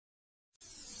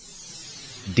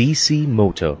DC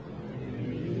motor.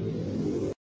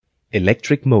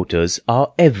 Electric motors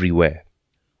are everywhere.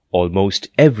 Almost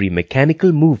every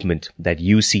mechanical movement that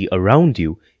you see around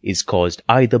you is caused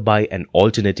either by an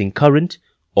alternating current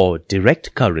or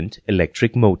direct current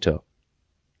electric motor.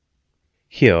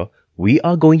 Here, we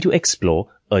are going to explore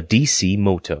a DC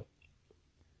motor.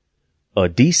 A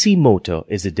DC motor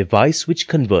is a device which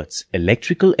converts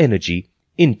electrical energy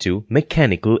into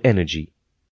mechanical energy.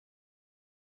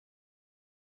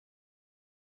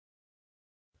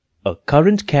 A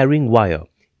current-carrying wire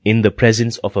in the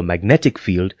presence of a magnetic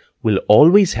field will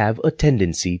always have a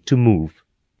tendency to move.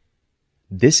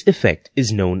 This effect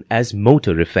is known as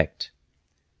motor effect.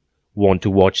 Want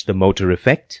to watch the motor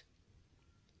effect?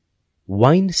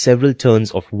 Wind several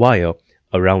turns of wire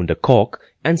around a cork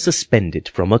and suspend it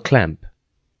from a clamp.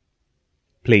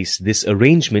 Place this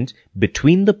arrangement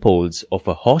between the poles of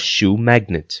a horseshoe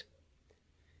magnet.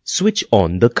 Switch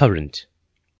on the current.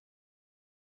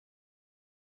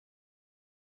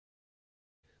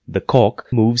 The cork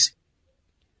moves.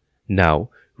 Now,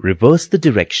 reverse the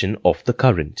direction of the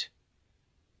current.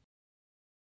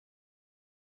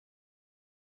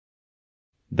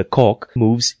 The cork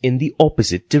moves in the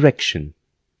opposite direction.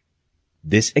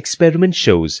 This experiment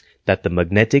shows that the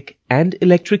magnetic and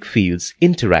electric fields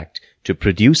interact to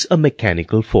produce a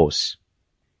mechanical force.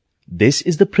 This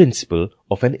is the principle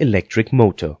of an electric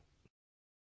motor.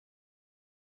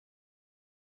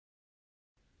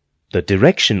 The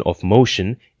direction of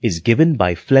motion is given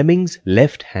by Fleming's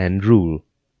left-hand rule.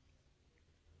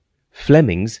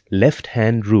 Fleming's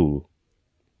left-hand rule.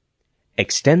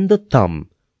 Extend the thumb,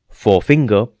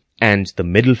 forefinger, and the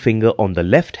middle finger on the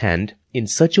left hand in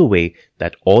such a way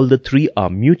that all the three are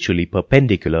mutually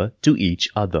perpendicular to each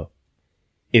other.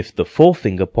 If the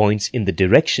forefinger points in the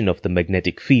direction of the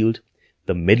magnetic field,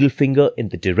 the middle finger in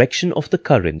the direction of the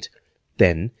current,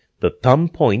 then the thumb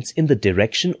points in the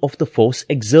direction of the force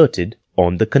exerted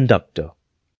on the conductor.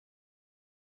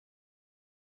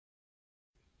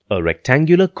 A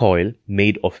rectangular coil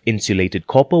made of insulated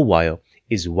copper wire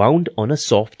is wound on a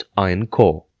soft iron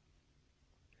core.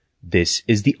 This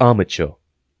is the armature.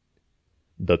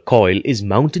 The coil is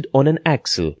mounted on an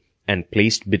axle and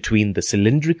placed between the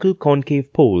cylindrical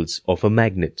concave poles of a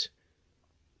magnet.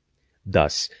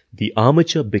 Thus, the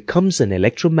armature becomes an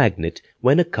electromagnet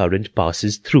when a current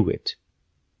passes through it.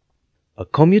 A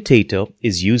commutator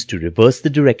is used to reverse the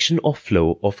direction of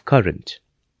flow of current.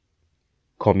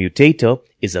 Commutator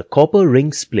is a copper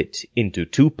ring split into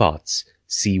two parts,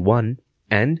 C1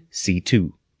 and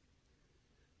C2.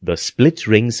 The split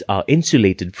rings are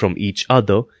insulated from each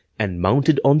other and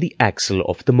mounted on the axle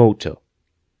of the motor.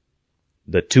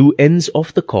 The two ends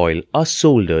of the coil are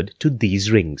soldered to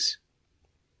these rings.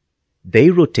 They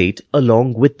rotate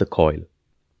along with the coil.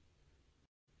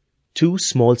 Two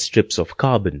small strips of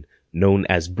carbon, known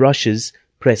as brushes,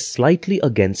 press slightly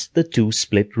against the two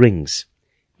split rings,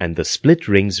 and the split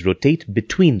rings rotate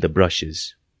between the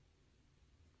brushes.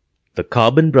 The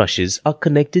carbon brushes are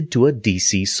connected to a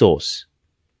DC source.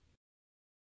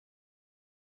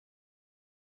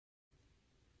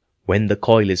 When the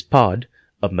coil is parred,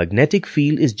 a magnetic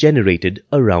field is generated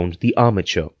around the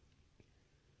armature.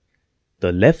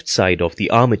 The left side of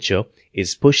the armature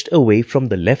is pushed away from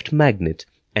the left magnet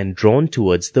and drawn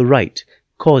towards the right,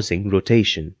 causing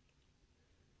rotation.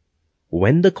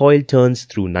 When the coil turns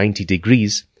through 90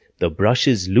 degrees, the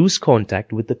brushes lose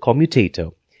contact with the commutator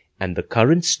and the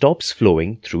current stops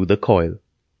flowing through the coil.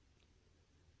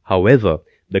 However,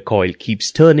 the coil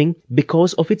keeps turning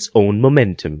because of its own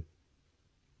momentum.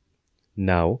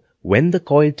 Now, when the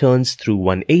coil turns through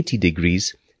 180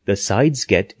 degrees, the sides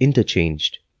get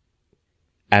interchanged.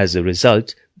 As a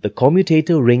result, the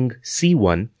commutator ring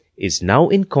C1 is now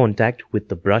in contact with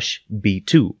the brush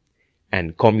B2,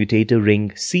 and commutator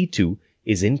ring C2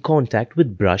 is in contact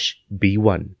with brush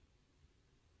B1.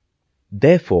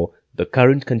 Therefore, the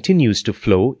current continues to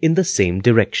flow in the same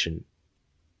direction.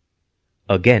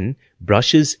 Again,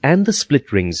 brushes and the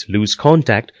split rings lose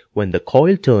contact when the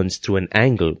coil turns through an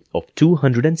angle of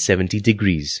 270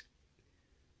 degrees.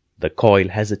 The coil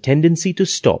has a tendency to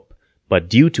stop, but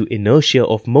due to inertia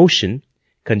of motion,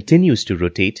 continues to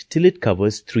rotate till it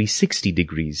covers 360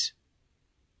 degrees.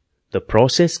 The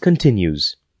process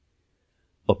continues.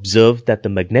 Observe that the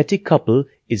magnetic couple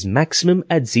is maximum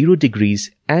at 0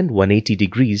 degrees and 180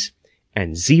 degrees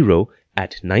and 0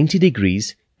 at 90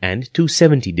 degrees and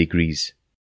 270 degrees.